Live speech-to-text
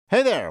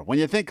Hey there, when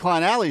you think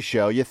Klein Alley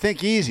Show, you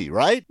think easy,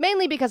 right?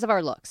 Mainly because of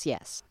our looks,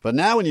 yes. But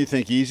now when you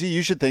think easy,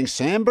 you should think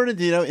San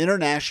Bernardino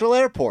International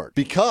Airport.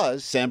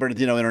 Because San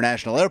Bernardino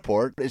International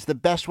Airport is the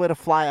best way to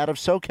fly out of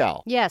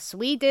SoCal. Yes,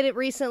 we did it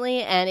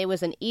recently, and it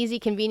was an easy,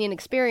 convenient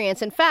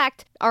experience. In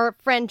fact, our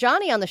friend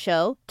Johnny on the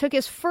show took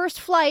his first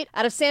flight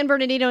out of San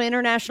Bernardino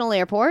International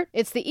Airport.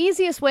 It's the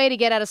easiest way to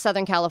get out of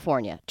Southern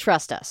California.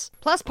 Trust us.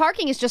 Plus,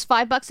 parking is just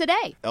 $5 a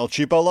day. El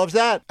Cheapo loves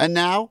that. And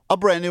now, a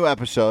brand new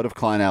episode of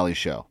Klein Alley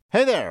Show.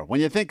 Hey there, when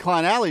you think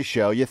Klein Alley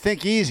Show, you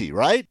think easy,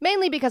 right?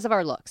 Mainly because of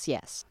our looks,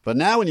 yes. But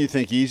now when you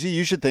think easy,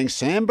 you should think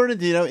San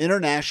Bernardino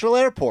International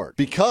Airport.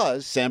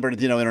 Because San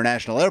Bernardino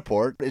International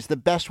Airport is the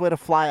best way to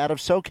fly out of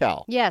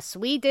SoCal. Yes,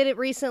 we did it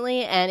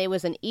recently, and it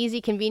was an easy,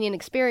 convenient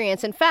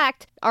experience. In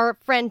fact, our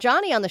friend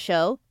Johnny on the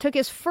show took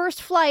his first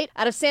flight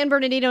out of San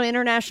Bernardino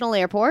International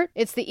Airport.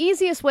 It's the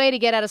easiest way to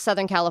get out of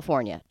Southern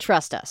California.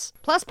 Trust us.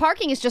 Plus,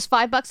 parking is just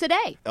 $5 a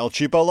day. El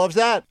Cheapo loves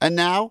that. And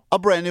now, a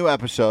brand new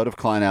episode of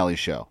Klein Alley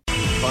Show.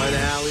 Klein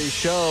Alley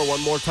Show, one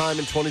more time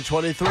in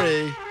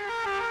 2023.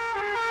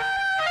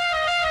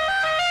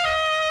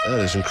 That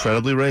is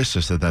incredibly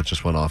racist that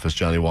just went off as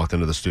Johnny walked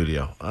into the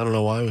studio. I don't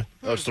know why.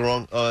 Oh, it's the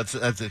wrong. Oh,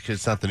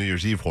 it's not the New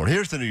Year's Eve horn.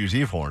 Here's the New Year's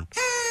Eve horn.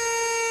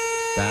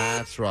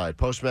 That's right.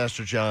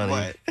 Postmaster Johnny.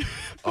 What?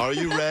 Are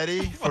you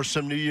ready for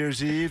some New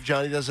Year's Eve?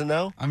 Johnny doesn't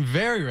know? I'm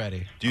very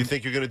ready. Do you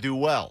think you're going to do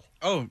well?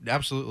 Oh,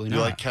 absolutely You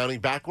not. like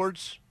counting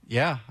backwards?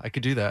 Yeah, I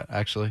could do that,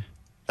 actually.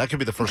 That could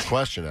be the first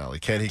question, Allie.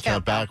 Can he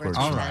count backwards?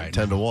 All from right.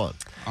 10 to 1.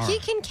 All He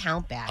right. can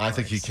count backwards. I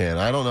think he can.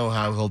 I don't know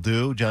how he'll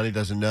do. Johnny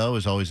doesn't know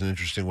is always an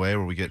interesting way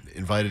where we get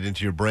invited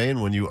into your brain.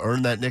 When you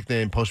earned that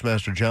nickname,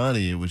 Postmaster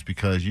Johnny, it was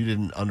because you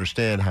didn't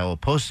understand how a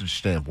postage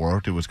stamp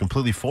worked. It was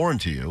completely foreign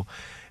to you.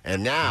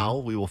 And now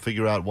we will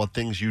figure out what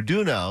things you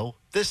do know.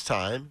 This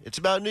time, it's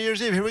about New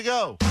Year's Eve. Here we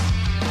go.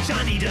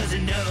 Johnny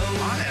doesn't know.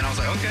 And I was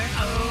like, okay.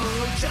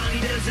 Oh, Johnny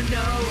doesn't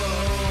know.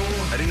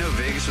 I didn't know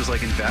Vegas was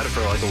like in Nevada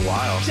for like a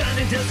while.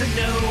 Johnny doesn't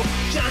know.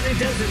 Johnny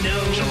doesn't know.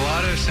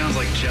 Gelato sounds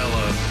like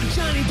Jello.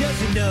 Johnny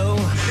doesn't know.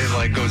 It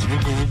like goes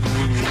wiggle,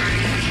 wiggle,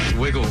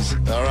 wiggle, wiggles.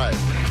 All right.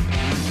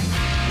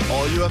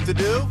 All you have to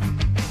do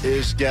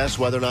is guess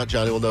whether or not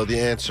Johnny will know the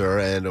answer.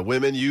 And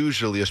women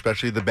usually,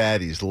 especially the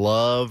baddies,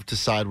 love to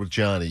side with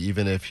Johnny.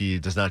 Even if he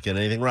does not get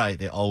anything right,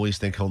 they always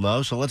think he'll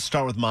know. So let's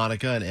start with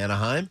Monica in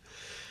Anaheim.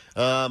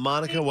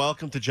 Monica,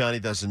 welcome to Johnny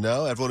Doesn't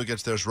Know. Everyone who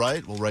gets theirs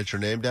right will write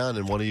your name down,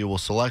 and one of you will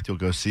select. You'll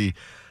go see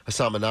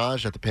Hasan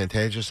Minhaj at the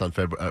Pantages on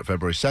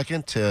February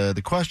 2nd.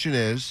 The question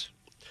is,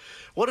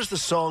 what is the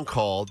song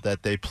called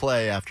that they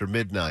play after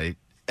midnight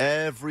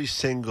every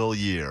single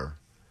year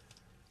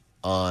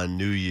on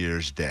New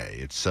Year's Day?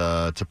 It's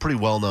a pretty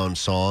well-known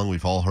song.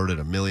 We've all heard it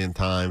a million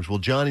times. Will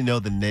Johnny know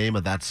the name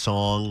of that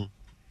song,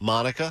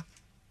 Monica?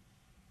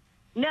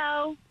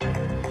 No.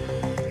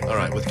 All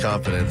right, with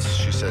confidence,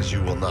 she says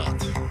you will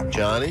not.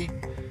 Johnny,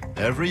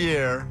 every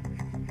year,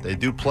 they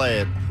do play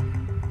it.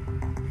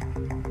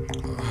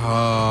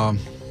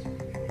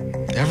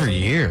 Every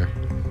year.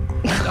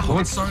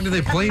 What song do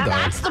they play, though?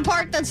 That's the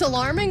part that's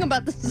alarming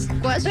about this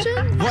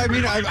question? Well, I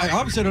mean, I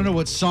obviously don't know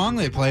what song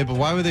they play, but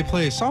why would they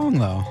play a song,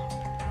 though?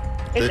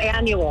 It's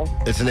annual.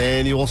 It's an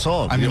annual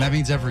song. I mean, that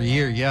means every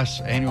year.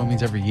 Yes, annual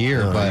means every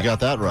year, You but got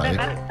that right.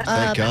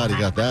 Thank God he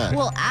got that.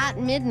 Well, at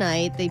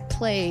midnight, they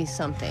play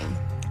something.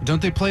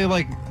 don't they play,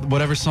 like,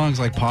 whatever song's,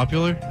 like,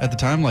 popular at the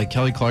time, like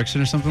Kelly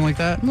Clarkson or something like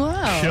that?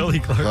 Wow. Kelly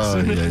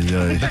Clarkson.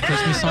 The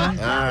Christmas song?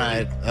 All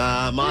right.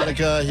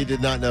 Monica, he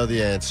did not know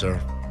the answer.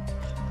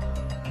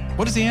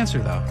 What is the answer,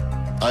 though?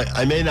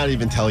 I may not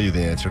even tell you the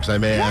answer because I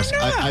may ask.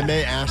 I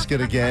may ask it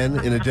again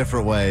in a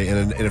different way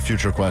in a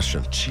future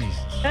question. Jesus.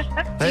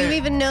 Do you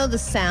even know the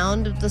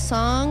sound of the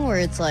song where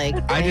it's like...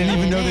 I didn't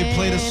even know they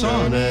played a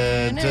song.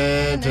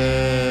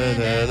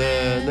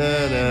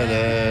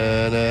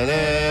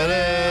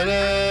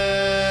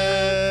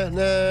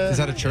 Is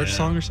that a church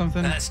song or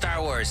something?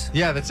 Star Wars.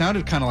 Yeah, that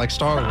sounded kind of like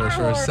Star Wars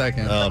for a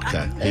second.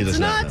 Okay, he It's does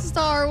not know. not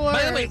Star Wars.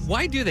 By the way,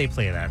 why do they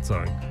play that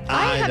song?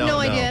 I have don't no know.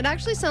 idea. It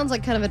actually sounds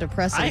like kind of a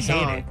depressing I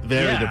song. hate it.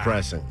 Very Yeah.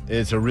 depressing.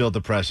 It's a real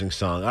depressing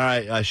song. All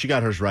right, she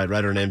got hers right.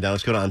 Write her name down.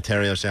 Let's go to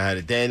Ontario. Say hi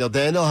to Daniel.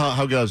 Daniel,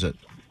 how goes it?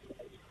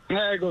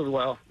 Yeah, it goes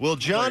well. Will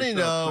Johnny Very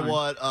know fine.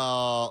 what?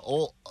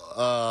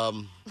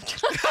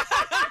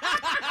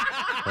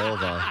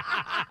 Hold on.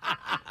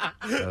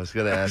 I was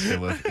going to ask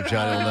him if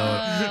Johnny will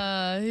know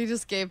it. He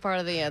just gave part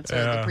of the answer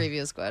at the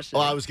previous question.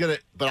 Well, I was going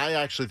to, but I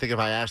actually think if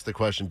I ask the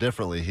question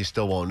differently, he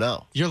still won't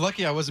know. You're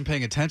lucky I wasn't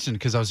paying attention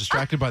because I was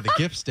distracted by the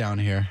gifts down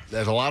here.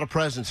 There's a lot of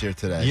presents here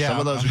today. Yeah. Some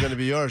of those are going to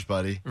be yours,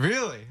 buddy.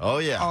 Really? Oh,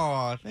 yeah.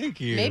 Oh, thank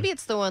you. Maybe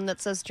it's the one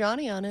that says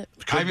Johnny on it.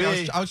 Could I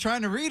mean, be. I was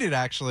trying to read it,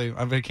 actually.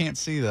 I can't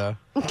see, though.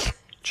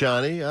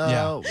 Johnny,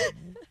 Yeah.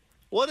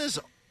 what is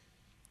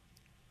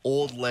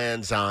Old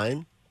Lang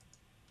Syne?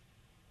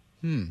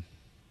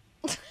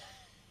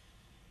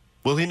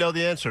 Will he know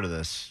the answer to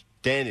this?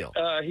 Daniel,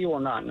 He will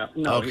not know.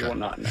 No, Okay. he will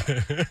not know.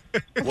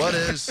 what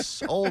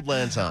is Old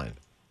Lang Syne?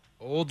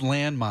 Old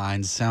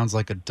landmines sounds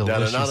like a No,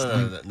 delicious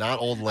no, not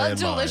Old A Land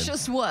Mine.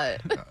 delicious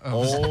what?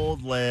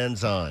 Old Lang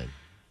Syne.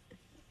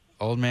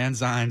 Old Man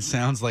Zion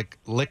sounds like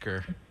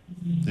liquor.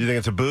 Do you think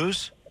it's a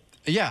booze?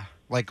 Yeah,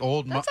 like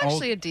old. That's old,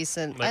 actually a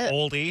decent. Like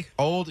oldie.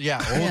 old E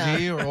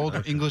or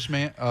old English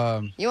man.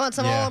 You want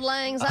some yeah. old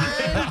lang syne?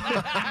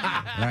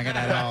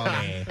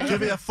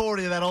 Give me a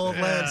 40 of that old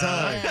Lang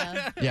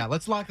Syne. Yeah,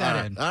 let's lock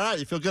that in. All right,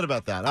 you feel good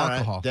about that. All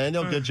Alcohol. right.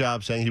 Daniel, good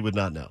job saying he would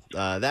not know.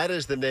 That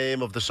is the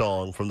name of the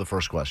song from the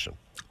first question.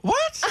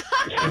 What?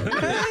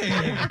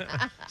 Hey.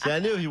 See, I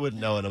knew he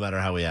wouldn't know it no matter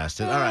how we asked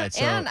it. All right,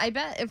 so And I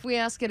bet if we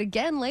ask it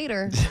again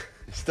later,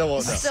 still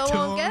won't know. still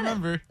won't get it.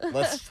 remember.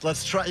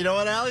 Let's try. You know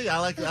what, Allie? I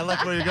like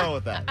where you're going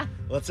with that.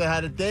 Let's say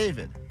hi to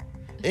David.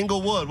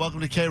 Inglewood, welcome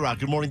to K-Rock.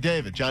 Good morning,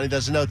 David. Johnny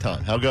doesn't know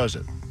time. How goes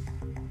it?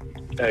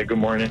 Hey, good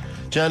morning.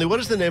 Johnny, what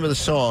is the name of the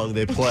song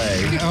they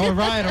play All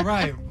right.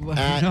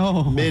 at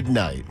No.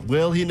 midnight?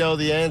 Will he know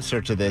the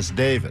answer to this,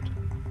 David?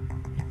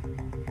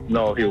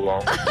 No, he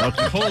won't.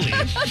 Holy.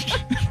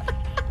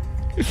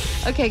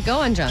 Okay, go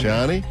on, John.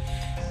 Johnny?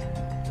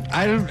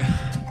 I don't.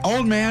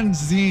 Old Man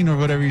Zine or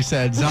whatever you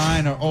said.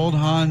 Zine or Old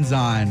Han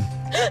Zine.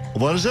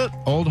 What is it?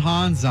 Old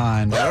Han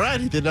Zine. All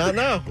right, he did not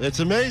know. It's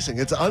amazing.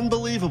 It's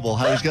unbelievable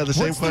how he's got the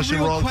same What's question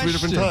real wrong 3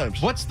 different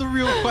times. What's the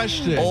real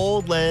question?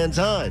 Old Lang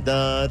Syne.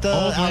 Da,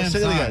 da. Old I'll Lang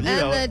sing it again. Syne.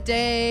 You know And the it.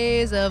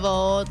 days of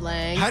old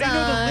lang How do you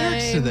know the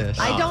lyrics to syne. this?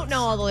 I don't know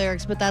all the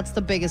lyrics, but that's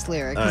the biggest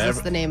lyric All because right,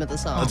 it's the name of the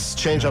song. Let's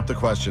change up the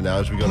question now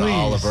as we go to Please.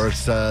 Oliver.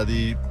 It's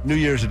the New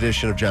Year's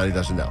edition of Johnny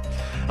Doesn't Know.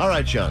 All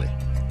right, Johnny.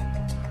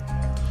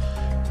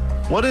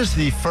 What is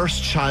the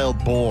first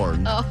child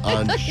born on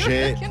I'm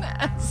gonna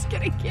ask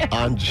it again.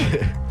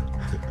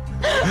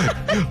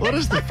 What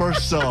is the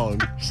first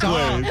song?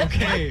 Stop. Wait.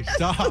 Okay,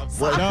 stop.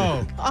 What?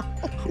 No.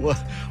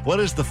 What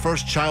is the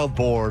first child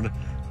born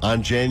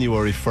on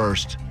January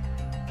 1st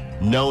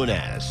known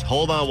as?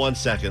 Hold on one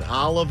second.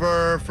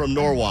 Oliver from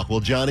Norwalk. Will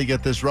Johnny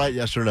get this right,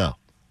 yes or no?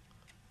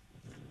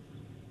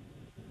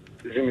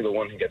 He's going to be the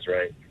one who gets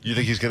right. You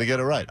think he's going to get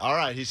it right? All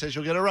right, he says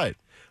you'll get it right.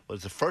 What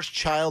is the first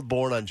child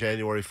born on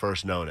January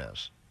 1st known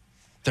as?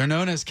 They're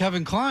known as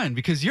Kevin Klein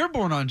because you're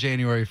born on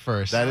January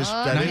 1st. That is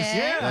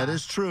Okay. that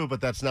is true,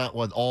 but that's not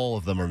what all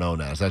of them are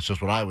known as. That's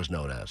just what I was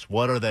known as.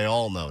 What are they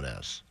all known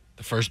as?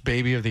 the first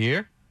baby of the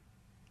year.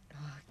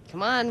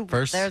 Come on.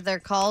 First- They're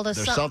called a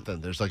There's something.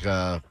 something. There's like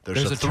a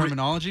There's a three-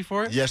 terminology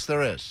for it. Yes,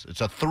 there is.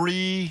 It's a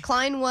 3.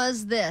 Klein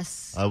was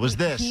this. Was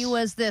this? He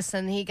was this,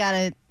 and he got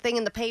a thing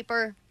in the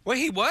paper. Wait,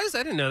 he was?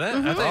 I didn't know that.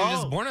 I thought he was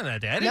Oh. just born on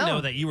that day. I didn't No.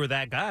 know that you were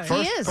that guy. He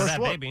is. Or First that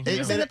one. baby. He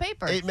was in the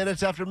paper. 8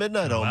 minutes after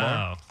midnight, Omar.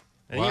 Wow.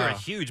 And you're a Wow.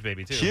 huge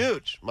baby, too.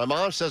 Huge. My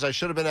mom says I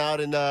should have been out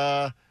on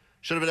the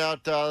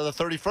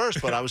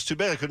 31st, but I was too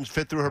big. I couldn't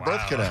fit through her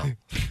birth Wow. canal.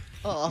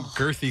 Oh.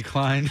 Girthy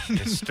Klein.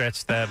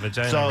 Stretch that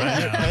vagina So right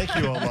now. thank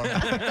you, Omar.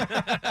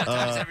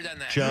 Never done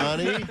that.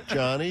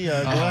 Johnny,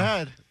 go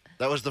ahead.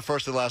 That was the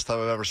first and last time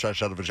I've ever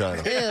stretched out a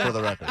vagina, for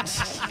the record.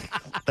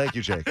 Thank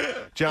you, Jake.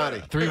 Johnny.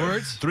 3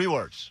 words. 3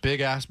 words. Big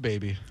ass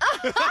baby.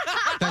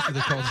 That's what they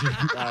called you.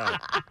 All right.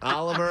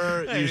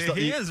 Oliver, Hey,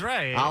 he you- is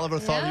right. Oliver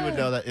thought he would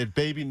know that. It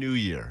Baby New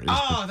Year. Is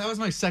Oh, that was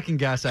my second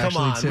guess, come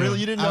actually, on, too. really?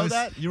 You didn't I know was-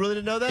 that? You really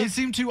didn't know that? It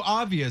seemed too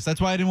obvious. That's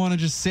why I didn't want to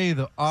just say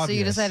the obvious. So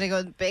you decided to go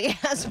with big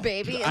ass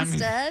baby I mean,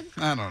 instead?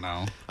 I don't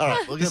know. All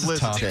right, we'll give This is Liz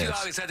a tough. Too chance.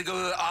 obvious. I had to go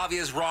with the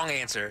obvious wrong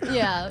answer.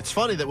 Yeah. It's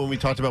funny that when we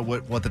talked about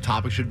what the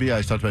topic should be,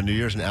 I talked about New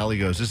Year's, and Allie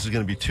goes, "This is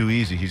going to be too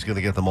easy. He's going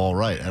to get them all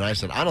right." And I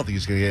said, "I don't think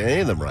he's going to get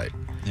any of them right."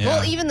 Yeah.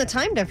 Well, even the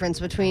time difference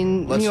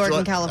between New York and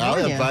Allie,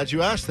 California. I'm glad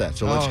you asked that.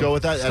 So let's Oh, go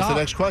with that. That's the stop.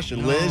 next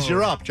question. No. Liz,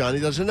 you're up.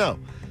 Johnny doesn't know.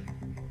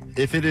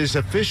 If it is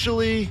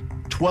officially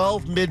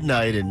 12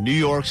 midnight in New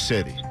York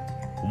City,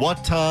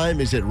 what time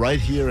is it right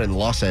here in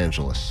Los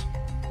Angeles?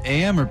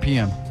 AM or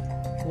PM?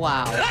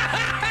 Wow.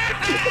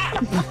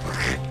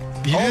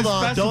 You Hold didn't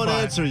on, don't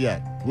specify. answer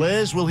yet.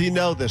 Liz, will he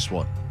know this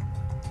one?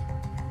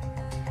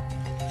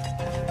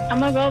 I'm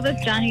going to go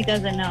with Johnny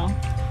doesn't know.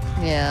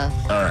 Yeah.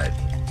 All right.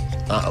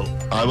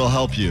 I will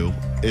help you.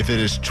 If it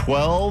is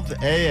 12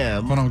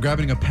 a.m., Hold on, I'm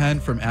grabbing a pen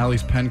from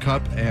Allie's pen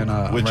cup and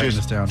I'm which writing is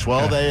this down.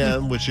 12 Okay.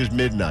 a.m., which is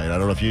midnight. I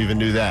don't know if you even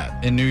knew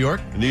that. In New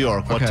York? New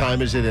York, what Okay.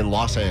 time is it in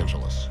Los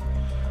Angeles?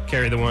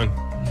 Carry the one.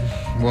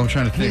 Well, I'm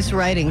trying to think. He's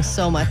writing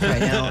so much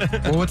right now.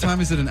 Well, what time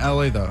is it in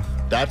LA, though?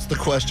 That's the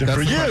question That's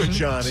for the you, question?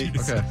 Johnny.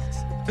 Okay.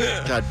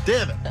 God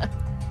damn it.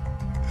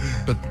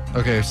 But,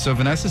 okay, so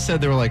Vanessa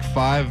said there were like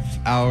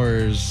 5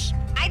 hours.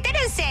 I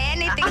didn't say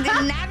anything.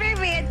 Did never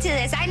read to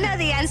this. I know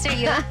the answer.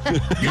 You.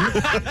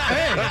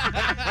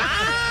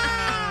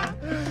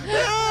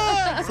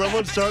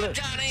 Someone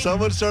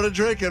started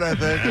drinking, I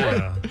think.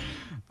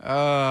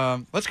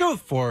 Let's go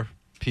with 4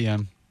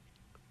 p.m.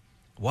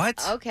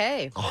 What?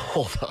 Okay.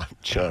 Hold on,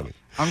 Johnny.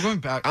 I'm going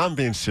back. I'm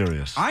being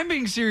serious. I'm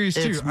being serious,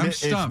 too. I'm It's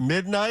stumped.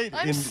 midnight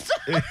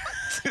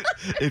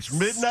it's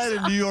midnight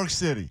in New York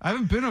City. I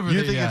haven't been over You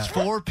there think yet. it's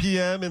 4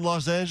 p.m. in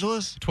Los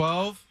Angeles?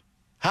 12?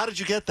 How did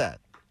you get that?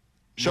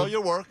 Show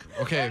your work.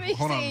 Okay, Let me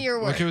hold see on. your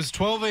work. Look, it was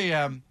 12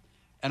 a.m.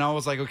 and I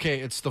was like, okay,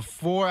 it's the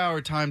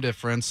 4-hour time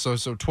difference. So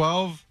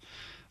 12,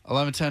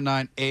 11, 10,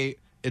 9, 8.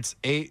 It's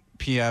 8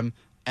 p.m.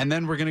 And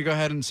then we're going to go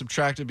ahead and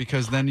subtract it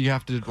because then you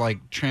have to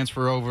like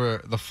transfer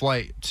over the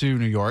flight to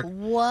New York.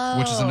 Whoa.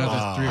 Which is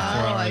another 3 or 4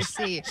 hours. I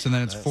see. So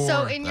then it's 4.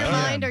 So in your p.m.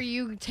 mind, are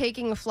you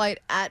taking a flight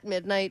at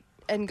midnight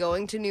and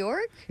going to New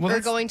York? Well, or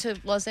that's- going to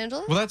Los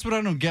Angeles? Well, that's what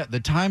I don't get. The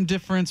time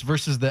difference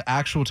versus the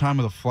actual time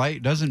of the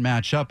flight doesn't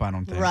match up, I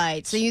don't think.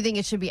 Right. So you think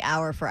it should be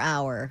hour for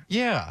hour?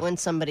 Yeah. When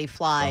somebody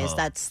flies,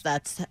 that's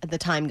the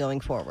time going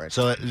forward.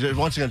 So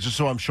once again, just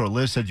so I'm sure,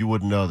 Liz said you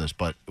wouldn't know this,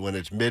 but when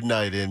it's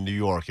midnight in New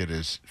York, it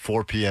is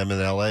 4 p.m.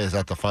 in L.A. Is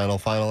that the final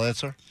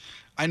answer?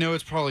 I know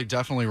it's probably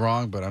definitely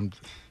wrong, but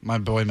my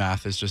boy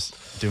math is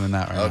just doing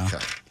that right now.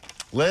 Okay.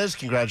 Liz,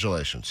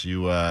 congratulations.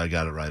 You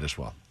got it right as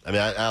well. I mean,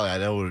 Allie, I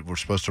know we're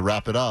supposed to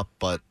wrap it up,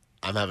 but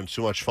I'm having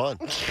too much fun.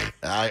 Let's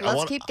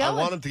keep going. I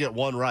want him to get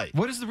one right.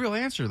 What is the real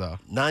answer, though?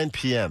 9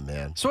 p.m.,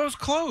 man. So I was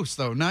close,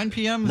 though. 9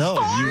 p.m. No,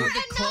 You're you're not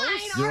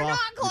off,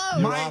 close.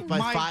 You're off by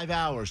 5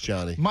 hours,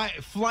 Johnny. My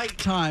flight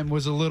time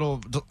was a little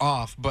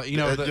off, but you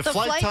know, The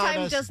flight time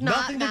has does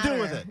not nothing to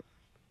do with matter. it.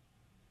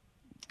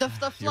 The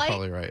you're flight.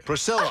 probably right.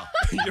 Priscilla,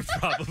 You're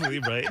probably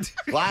right.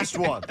 last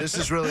one. This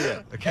is really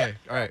it. Okay,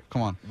 all right,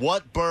 come on.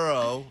 What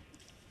borough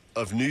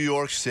of New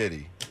York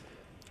City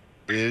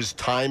is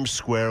Times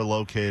Square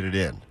located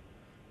in?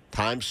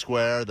 Times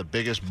Square, the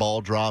biggest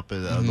ball drop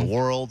in the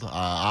world,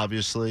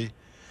 obviously.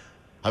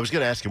 I was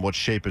going to ask him what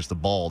shape is the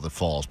ball that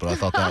falls, but I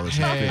thought that was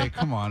Hey,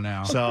 come on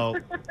now. So,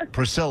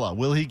 Priscilla,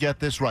 will he get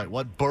this right?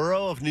 What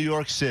borough of New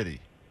York City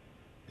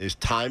is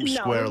Times No,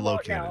 Square he won't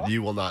located? know.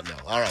 You will not know.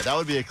 All right, that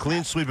would be a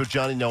clean sweep of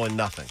Johnny knowing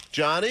nothing.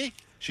 Johnny,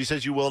 she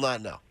says you will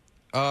not know.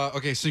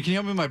 Okay, so can you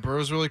help me with my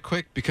boroughs really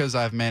quick? Because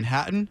I have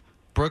Manhattan,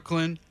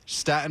 Brooklyn,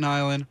 Staten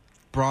Island,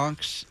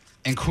 Bronx,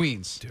 and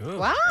Queens. Dude.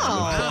 Wow.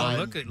 I'm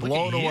look at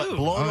blown away, you.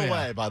 blown Oh, yeah.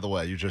 away, by the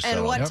way. You just said And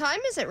all what that. time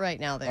is it right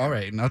now there? All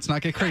right, let's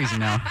not get crazy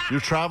now.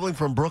 You're traveling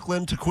from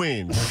Brooklyn to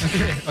Queens.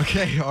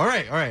 Okay, all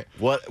right.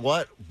 What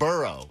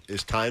borough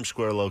is Times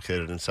Square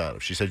located inside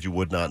of? She said you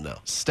would not know.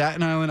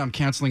 Staten Island, I'm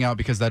canceling out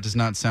because that does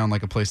not sound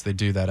like a place they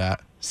do that at.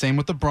 Same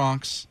with the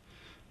Bronx.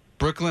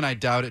 Brooklyn, I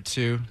doubt it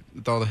too,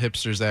 with all the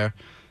hipsters there.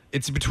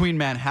 It's between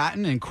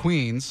Manhattan and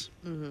Queens.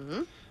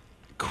 Mm-hmm.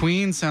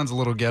 Queens sounds a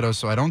little ghetto,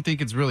 so I don't think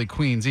it's really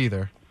Queens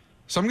either.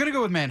 So I'm going to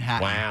go with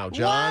Manhattan. Wow,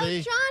 Johnny.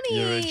 Wow, Johnny.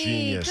 You're a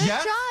genius. Good Yeah.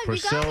 job.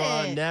 Priscilla,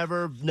 you got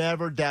it.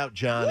 never doubt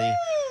Johnny.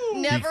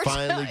 Never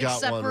finally got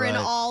except one for in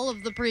right. all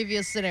of the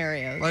previous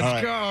scenarios. Let's All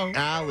right. go.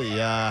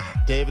 Allie,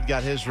 David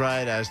got his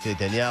right, as did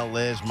Danielle,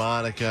 Liz,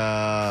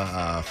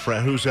 Monica,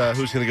 Fred. Who's going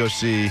to go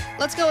see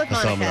Let's go with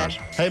Hassan Monica.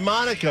 Minaj? Hey,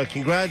 Monica,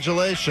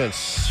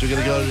 congratulations. You're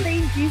going to go to...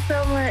 Thank you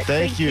so much.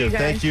 Thank you. guys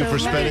Thank you so for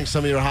much. spending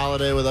some of your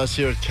holiday with us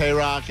here at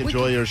K-Rock.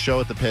 Enjoy your show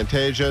at the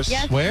Pantages.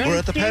 Yes, Where? We're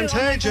at the thank you.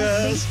 Oh my gosh,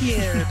 Pantages.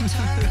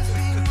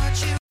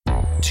 Thank you.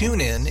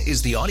 TuneIn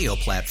is the audio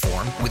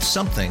platform with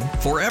something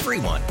for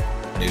everyone.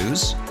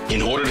 News,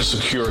 In order to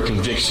secure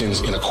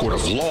convictions in a court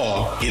of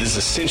law, it is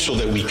essential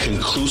that we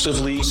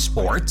conclusively.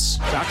 sports,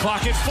 Shot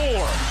clock at 4.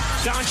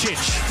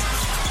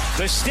 Doncic.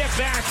 The step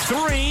back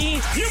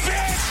 3. You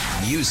bet.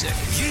 music,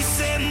 You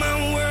set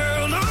my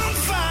world on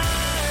fire.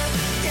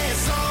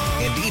 Yes,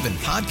 and even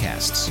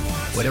podcasts.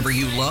 Whatever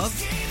you love,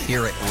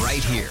 hear it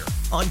right here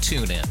on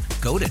TuneIn.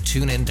 Go to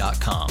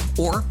TuneIn.com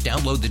or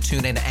download the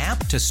TuneIn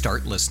app to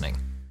start listening.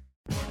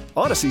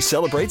 Odyssey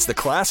celebrates the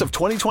class of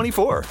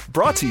 2024,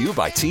 brought to you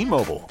by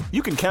T-Mobile.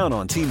 You can count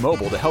on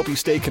T-Mobile to help you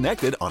stay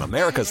connected on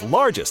America's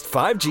largest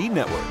 5G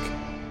network.